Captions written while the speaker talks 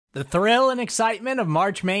The thrill and excitement of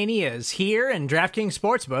March Mania is here, and DraftKings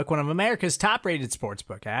Sportsbook, one of America's top-rated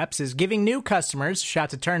sportsbook apps, is giving new customers a shot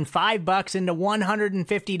to turn $5 into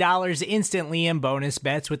 $150 instantly in bonus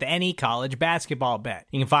bets with any college basketball bet.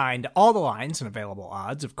 You can find all the lines and available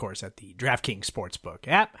odds, of course, at the DraftKings Sportsbook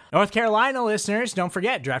app. North Carolina listeners, don't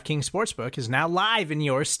forget, DraftKings Sportsbook is now live in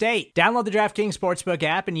your state. Download the DraftKings Sportsbook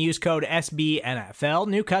app and use code SBNFL.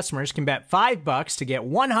 New customers can bet $5 to get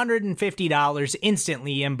 $150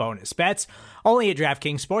 instantly in bonus bets, only at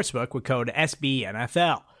DraftKings Sportsbook with code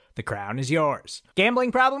SBNFL. The crown is yours.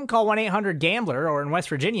 Gambling problem? Call 1-800-GAMBLER, or in West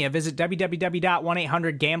Virginia, visit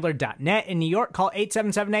www.1800gambler.net. In New York, call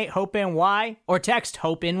 877-8-HOPE-NY or text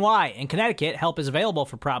HOPE-NY. In Connecticut, help is available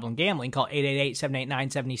for problem gambling. Call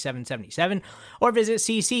 888-789-7777 or visit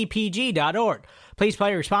ccpg.org. Please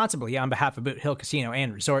play responsibly on behalf of Boot Hill Casino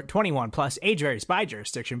and Resort. 21 plus, age varies by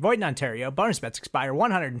jurisdiction. Void in Ontario. Bonus bets expire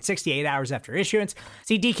 168 hours after issuance.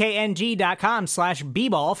 See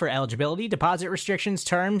dkng.com/bball for eligibility, deposit restrictions,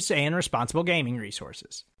 terms, and responsible gaming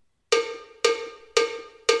resources.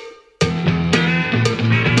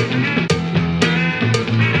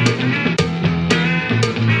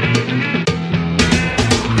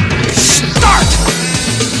 Start!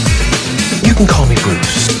 You can call me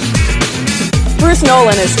Bruce. Bruce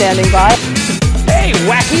Nolan is standing by. Hey,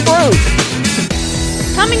 Wacky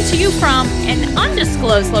Bruce! Coming to you from an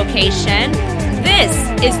undisclosed location, this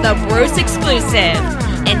is the Bruce Exclusive.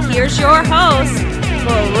 And here's your host,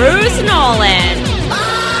 Bruce Nolan.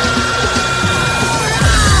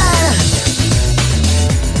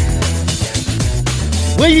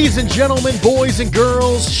 Ladies and gentlemen, boys and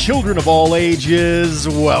girls, children of all ages,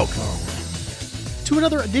 welcome to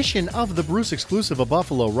another edition of the Bruce Exclusive, a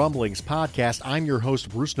Buffalo Rumblings podcast. I'm your host,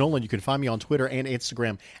 Bruce Nolan. You can find me on Twitter and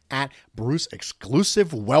Instagram at Bruce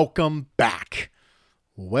Exclusive. Welcome back.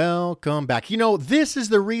 Welcome back. You know, this is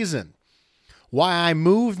the reason why I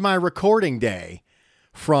moved my recording day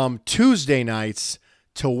from Tuesday nights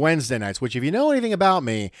to Wednesday nights, which, if you know anything about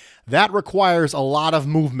me, that requires a lot of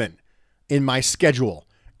movement in my schedule,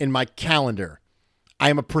 in my calendar. I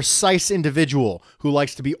am a precise individual who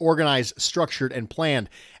likes to be organized, structured, and planned.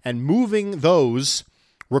 And moving those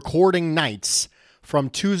recording nights from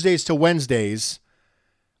Tuesdays to Wednesdays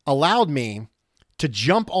allowed me to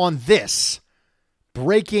jump on this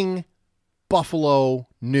breaking Buffalo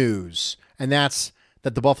news. And that's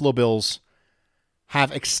that the Buffalo Bills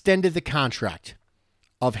have extended the contract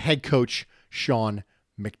of head coach Sean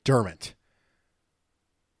McDermott.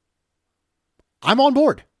 I'm on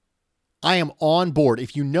board. I am on board.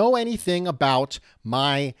 If you know anything about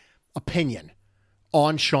my opinion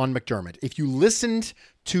on Sean McDermott, if you listened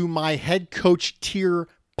to my head coach tier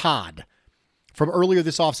pod from earlier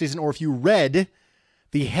this offseason, or if you read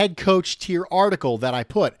the head coach tier article that I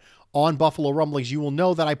put on Buffalo Rumblings, you will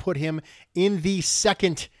know that I put him in the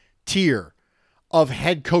second tier of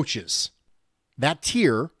head coaches. That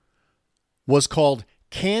tier was called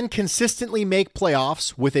Can Consistently Make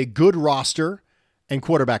Playoffs with a Good Roster and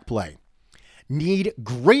Quarterback Play. Need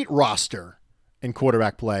great roster and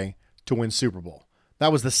quarterback play to win Super Bowl. That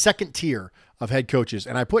was the second tier of head coaches.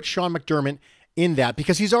 And I put Sean McDermott in that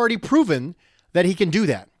because he's already proven that he can do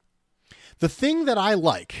that. The thing that I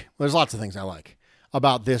like, there's lots of things I like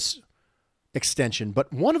about this extension,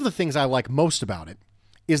 but one of the things I like most about it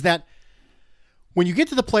is that when you get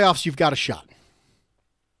to the playoffs, you've got a shot.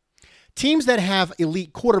 Teams that have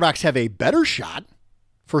elite quarterbacks have a better shot,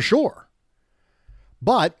 for sure.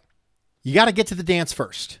 But you got to get to the dance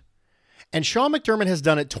first. And Sean McDermott has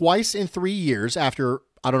done it twice in 3 years after,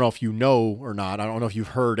 I don't know if you know or not, I don't know if you've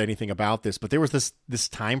heard anything about this, but there was this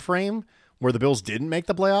time frame where the Bills didn't make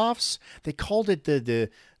the playoffs. They called it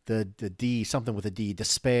the D, something with a D,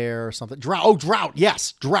 despair, something. Drought. Oh, drought.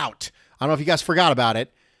 Yes, drought. I don't know if you guys forgot about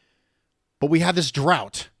it, but we had this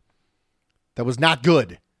drought that was not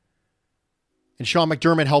good. And Sean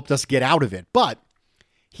McDermott helped us get out of it. But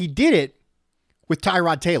he did it with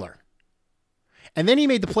Tyrod Taylor. And then he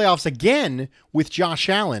made the playoffs again with Josh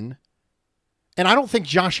Allen. And I don't think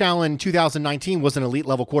Josh Allen in 2019 was an elite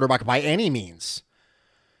level quarterback by any means.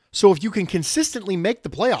 So if you can consistently make the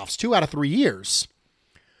playoffs 2 out of 3 years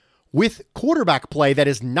with quarterback play that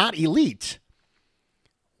is not elite,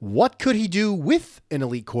 what could he do with an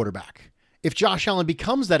elite quarterback? If Josh Allen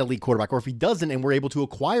becomes that elite quarterback, or if he doesn't and we're able to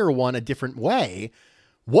acquire one a different way,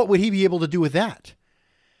 what would he be able to do with that?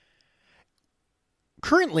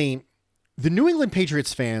 Currently, the New England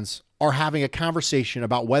Patriots fans are having a conversation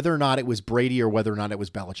about whether or not it was Brady or whether or not it was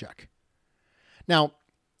Belichick. Now,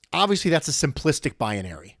 obviously that's a simplistic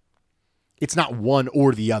binary. It's not one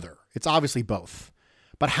or the other. It's obviously both.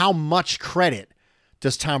 But how much credit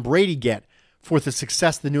does Tom Brady get for the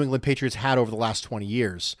success the New England Patriots had over the last 20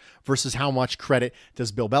 years versus how much credit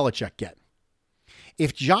does Bill Belichick get.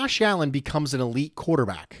 If Josh Allen becomes an elite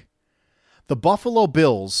quarterback, the Buffalo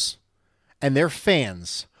Bills and their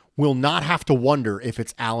fans will not have to wonder if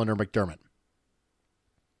it's Allen or McDermott.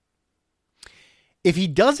 If he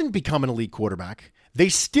doesn't become an elite quarterback, they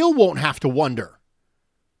still won't have to wonder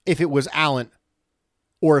if it was Allen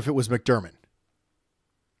or if it was McDermott.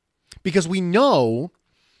 Because we know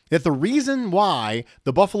that the reason why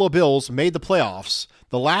the Buffalo Bills made the playoffs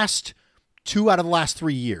the last 2 out of the last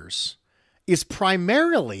 3 years is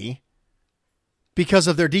primarily because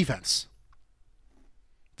of their defense.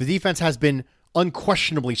 The defense has been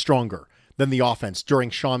unquestionably stronger than the offense during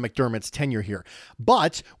Sean McDermott's tenure here.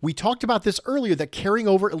 But we talked about this earlier, that carrying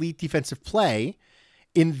over elite defensive play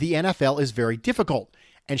in the NFL is very difficult.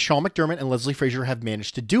 And Sean McDermott and Leslie Frazier have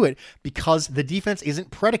managed to do it because the defense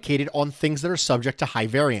isn't predicated on things that are subject to high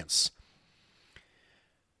variance.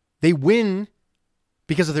 They win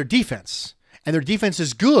because of their defense, and their defense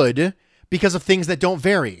is good because of things that don't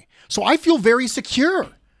vary. So I feel very secure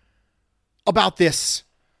about this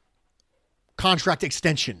contract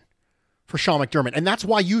extension for Sean McDermott. And that's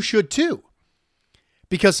why you should too.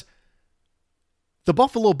 Because the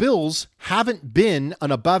Buffalo Bills haven't been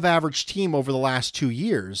an above average team over the last 2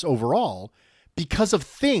 years overall because of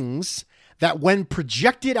things that, when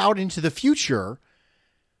projected out into the future,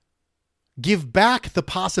 give back the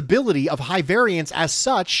possibility of high variance, as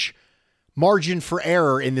such, margin for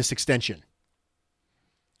error in this extension.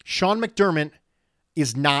 Sean McDermott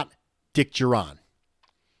is not Dick Jauron.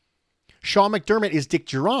 Sean McDermott is Dick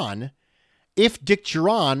Jauron if Dick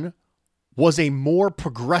Jauron was a more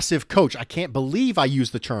progressive coach. I can't believe I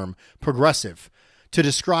use the term progressive to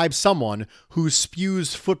describe someone who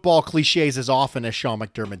spews football cliches as often as Sean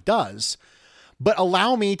McDermott does. But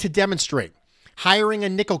allow me to demonstrate. Hiring a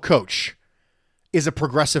nickel coach is a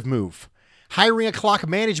progressive move. Hiring a clock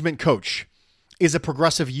management coach is a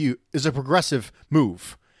progressive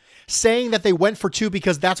move. Saying that they went for 2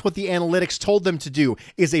 because that's what the analytics told them to do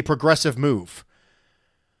is a progressive move.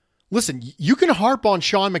 Listen, you can harp on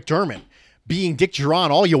Sean McDermott being Dick Jauron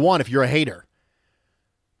all you want if you're a hater.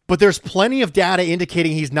 But there's plenty of data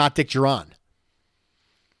indicating he's not Dick Jauron.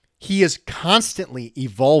 He is constantly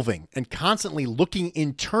evolving and constantly looking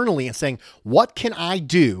internally and saying, what can I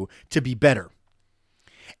do to be better?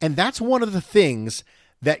 And that's one of the things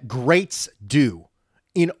that greats do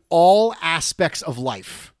in all aspects of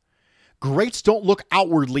life. Greats don't look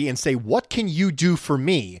outwardly and say, what can you do for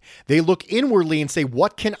me? They look inwardly and say,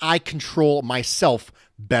 what can I control myself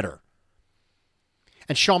better?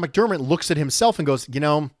 And Sean McDermott looks at himself and goes,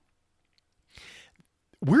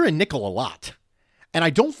 we're a nickel a lot. And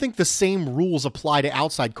I don't think the same rules apply to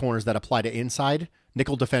outside corners that apply to inside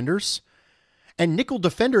nickel defenders. And nickel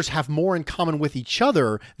defenders have more in common with each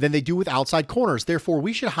other than they do with outside corners. Therefore,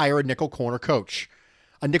 we should hire a nickel corner coach,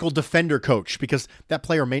 a nickel defender coach, because that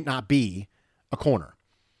player may not be a corner.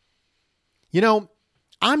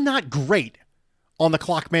 I'm not great on the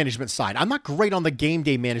clock management side. I'm not great on the game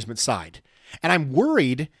day management side. And I'm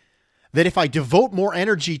worried that if I devote more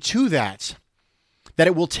energy to that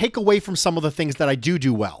it will take away from some of the things that I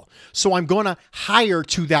do well. So I'm going to hire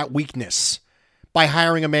to that weakness by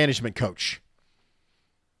hiring a management coach.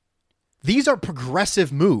 These are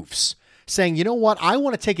progressive moves, saying, you know what, I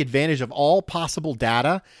want to take advantage of all possible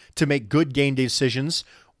data to make good game day decisions.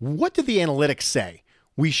 What do the analytics say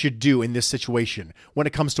we should do in this situation when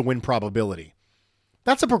it comes to win probability?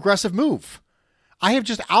 That's a progressive move. I have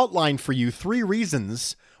just outlined for you 3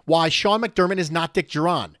 reasons why Sean McDermott is not Dick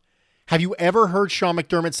Jauron. Have you ever heard Sean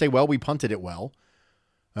McDermott say, well, we punted it well?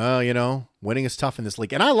 Winning is tough in this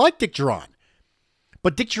league. And I like Dick Jauron.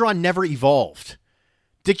 But Dick Jauron never evolved.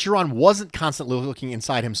 Dick Jauron wasn't constantly looking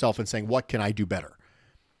inside himself and saying, what can I do better?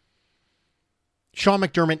 Sean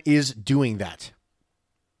McDermott is doing that.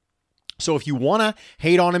 So if you want to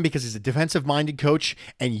hate on him because he's a defensive-minded coach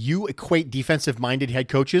and you equate defensive-minded head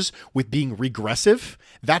coaches with being regressive,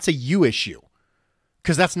 that's a you issue,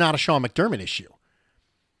 because that's not a Sean McDermott issue.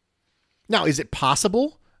 Now, is it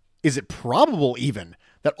possible? Is it probable even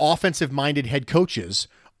that offensive-minded head coaches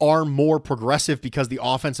are more progressive because the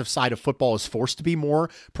offensive side of football is forced to be more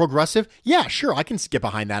progressive? Yeah, sure, I can get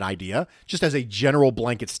behind that idea just as a general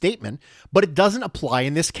blanket statement, but it doesn't apply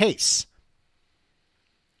in this case.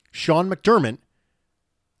 Sean McDermott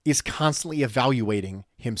is constantly evaluating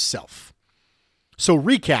himself. So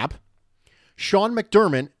recap, Sean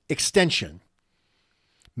McDermott extension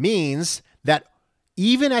means that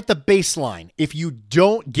even at the baseline, if you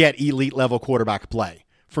don't get elite level quarterback play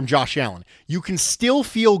from Josh Allen. You can still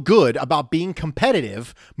feel good about being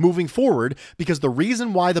competitive moving forward because the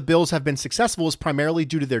reason why the Bills have been successful is primarily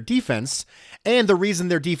due to their defense, and the reason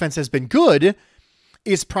their defense has been good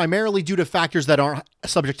is primarily due to factors that aren't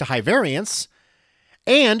subject to high variance,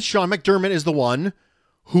 and Sean McDermott is the one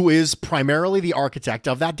who is primarily the architect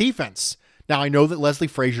of that defense. Now, I know that Leslie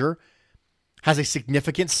Frazier has a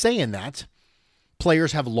significant say in that.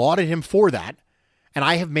 Players have lauded him for that. And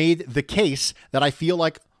I have made the case that I feel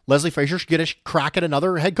like Leslie Frazier should get a crack at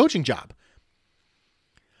another head coaching job.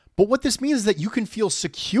 But what this means is that you can feel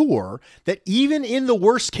secure that even in the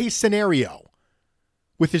worst case scenario,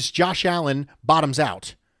 with this Josh Allen bottoms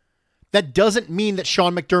out, that doesn't mean that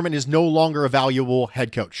Sean McDermott is no longer a valuable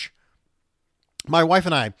head coach. My wife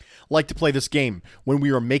and I like to play this game when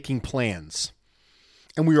we are making plans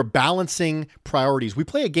and we are balancing priorities. We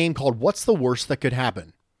play a game called What's the Worst That Could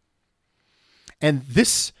Happen? And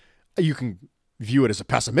this, you can view it as a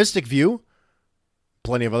pessimistic view.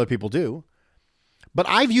 Plenty of other people do. But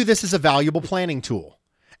I view this as a valuable planning tool.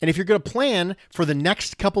 And if you're going to plan for the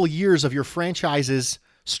next couple of years of your franchise's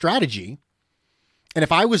strategy, and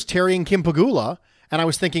if I was Terry and Kim Pegula, and I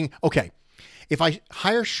was thinking, okay, if I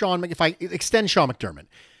extend Sean McDermott,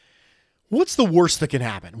 what's the worst that can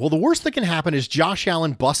happen? Well, the worst that can happen is Josh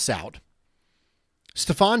Allen busts out.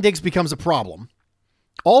 Stephon Diggs becomes a problem.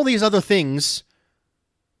 All these other things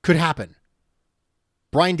could happen.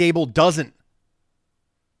 Brian Daboll doesn't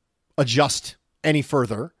adjust any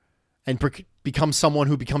further and become someone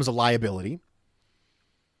who becomes a liability.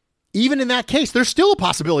 Even in that case, there's still a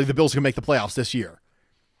possibility the Bills can make the playoffs this year.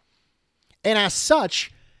 And as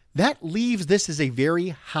such, that leaves this as a very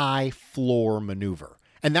high floor maneuver.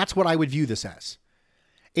 And that's what I would view this as.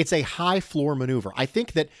 It's a high floor maneuver. I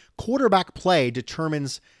think that quarterback play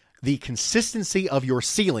determines the consistency of your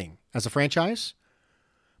ceiling as a franchise,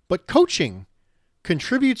 but coaching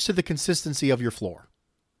contributes to the consistency of your floor.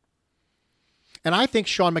 And I think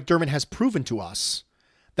Sean McDermott has proven to us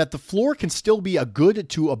that the floor can still be a good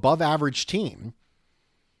to above average team,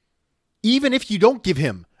 even if you don't give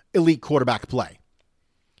him elite quarterback play.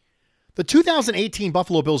 The 2018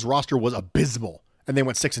 Buffalo Bills roster was abysmal, and they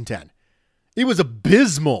went 6-10. It was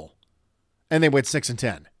abysmal, and they went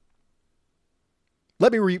 6-10.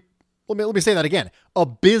 Let me say that again.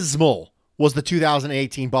 Abysmal was the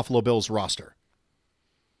 2018 Buffalo Bills roster.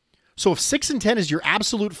 So if 6-10 is your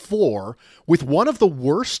absolute floor with one of the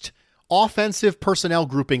worst offensive personnel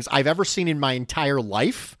groupings I've ever seen in my entire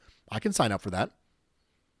life, I can sign up for that.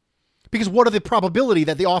 Because what are the probability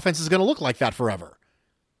that the offense is going to look like that forever?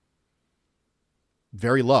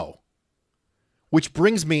 Very low. Which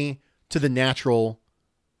brings me to the natural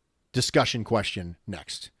discussion question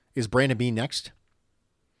next. Is Brandon Beane next?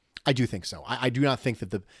 I do think so. I do not think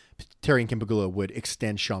that the Terry and Kim Pegula would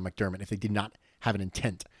extend Sean McDermott if they did not have an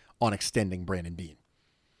intent on extending Brandon Beane.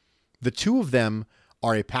 The two of them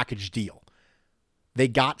are a package deal. They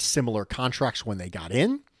got similar contracts when they got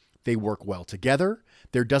in. They work well together.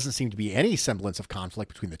 There doesn't seem to be any semblance of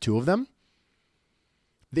conflict between the two of them.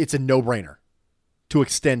 It's a no-brainer to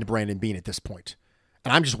extend Brandon Beane at this point.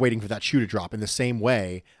 And I'm just waiting for that shoe to drop in the same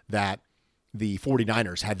way that the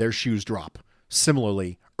 49ers had their shoes drop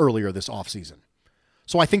similarly earlier this offseason.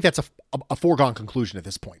 So I think that's a foregone conclusion at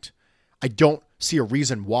this point. I don't see a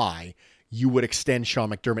reason why you would extend Sean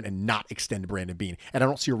McDermott and not extend Brandon Beane. And I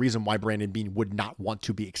don't see a reason why Brandon Beane would not want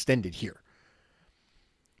to be extended here.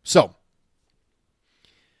 So,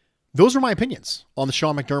 those are my opinions on the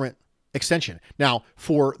Sean McDermott extension. Now,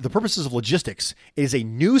 for the purposes of logistics, it is a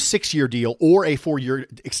new 6-year deal or a 4-year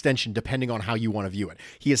extension, depending on how you want to view it.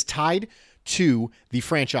 He is tied to the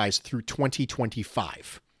franchise through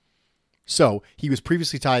 2025. So he was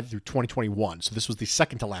previously tied through 2021. So this was the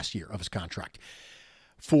second to last year of his contract.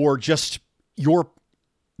 For just your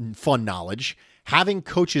fun knowledge, having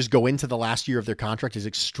coaches go into the last year of their contract is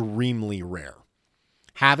extremely rare.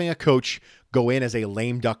 Having a coach go in as a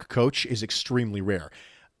lame duck coach is extremely rare,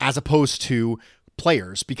 as opposed to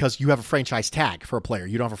players, because you have a franchise tag for a player.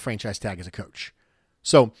 You don't have a franchise tag as a coach.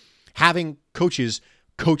 So having coaches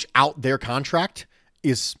coach out their contract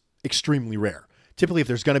is extremely rare. Typically, if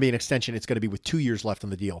there's going to be an extension, it's going to be with 2 years left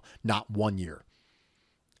on the deal, not 1 year.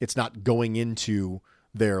 It's not going into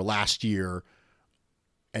their last year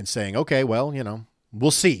and saying, okay, well,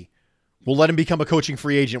 we'll see. We'll let him become a coaching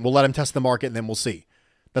free agent. We'll let him test the market, and then we'll see.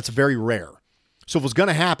 That's very rare. So if it was going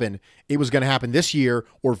to happen, it was going to happen this year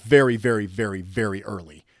or very, very, very, very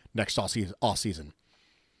early next off season.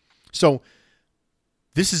 So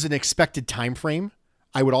this is an expected time frame.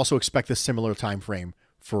 I would also expect a similar time frame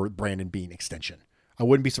for Brandon Beane extension. I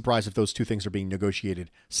wouldn't be surprised if those two things are being negotiated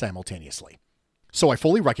simultaneously. So I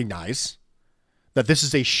fully recognize that this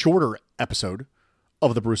is a shorter episode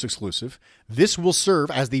of the Bruce Exclusive. This will serve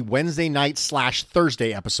as the Wednesday night /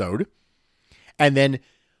 Thursday episode. And then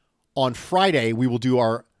on Friday, we will do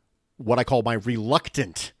our, what I call my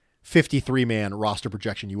reluctant 53-man roster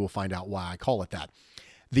projection. You will find out why I call it that.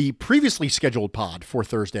 The previously scheduled pod for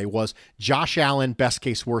Thursday was Josh Allen, best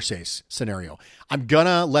case, worst case scenario. I'm going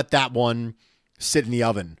to let that one sit in the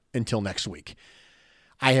oven until next week.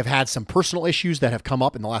 I have had some personal issues that have come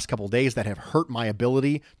up in the last couple of days that have hurt my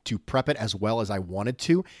ability to prep it as well as I wanted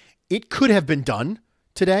to. It could have been done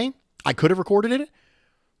today. I could have recorded it,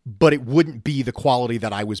 but it wouldn't be the quality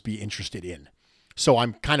that I was interested in. So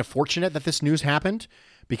I'm kind of fortunate that this news happened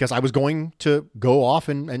because I was going to go off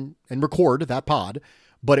and record that pod,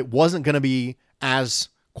 but it wasn't going to be as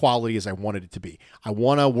quality as I wanted it to be. I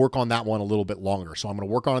want to work on that one a little bit longer. So I'm going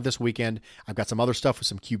to work on it this weekend. I've got some other stuff with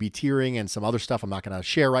some QB tiering and some other stuff I'm not going to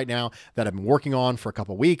share right now that I've been working on for a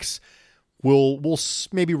couple of weeks. We'll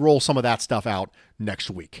maybe roll some of that stuff out next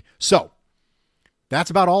week. So that's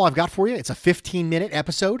about all I've got for you. It's a 15-minute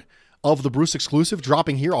episode of the Bruce Exclusive,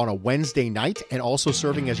 dropping here on a Wednesday night and also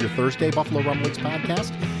serving as your Thursday Buffalo Rumblings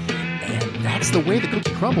podcast. And that's the way the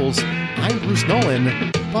cookie crumbles. I'm Bruce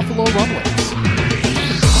Nolan, Buffalo Rumblings.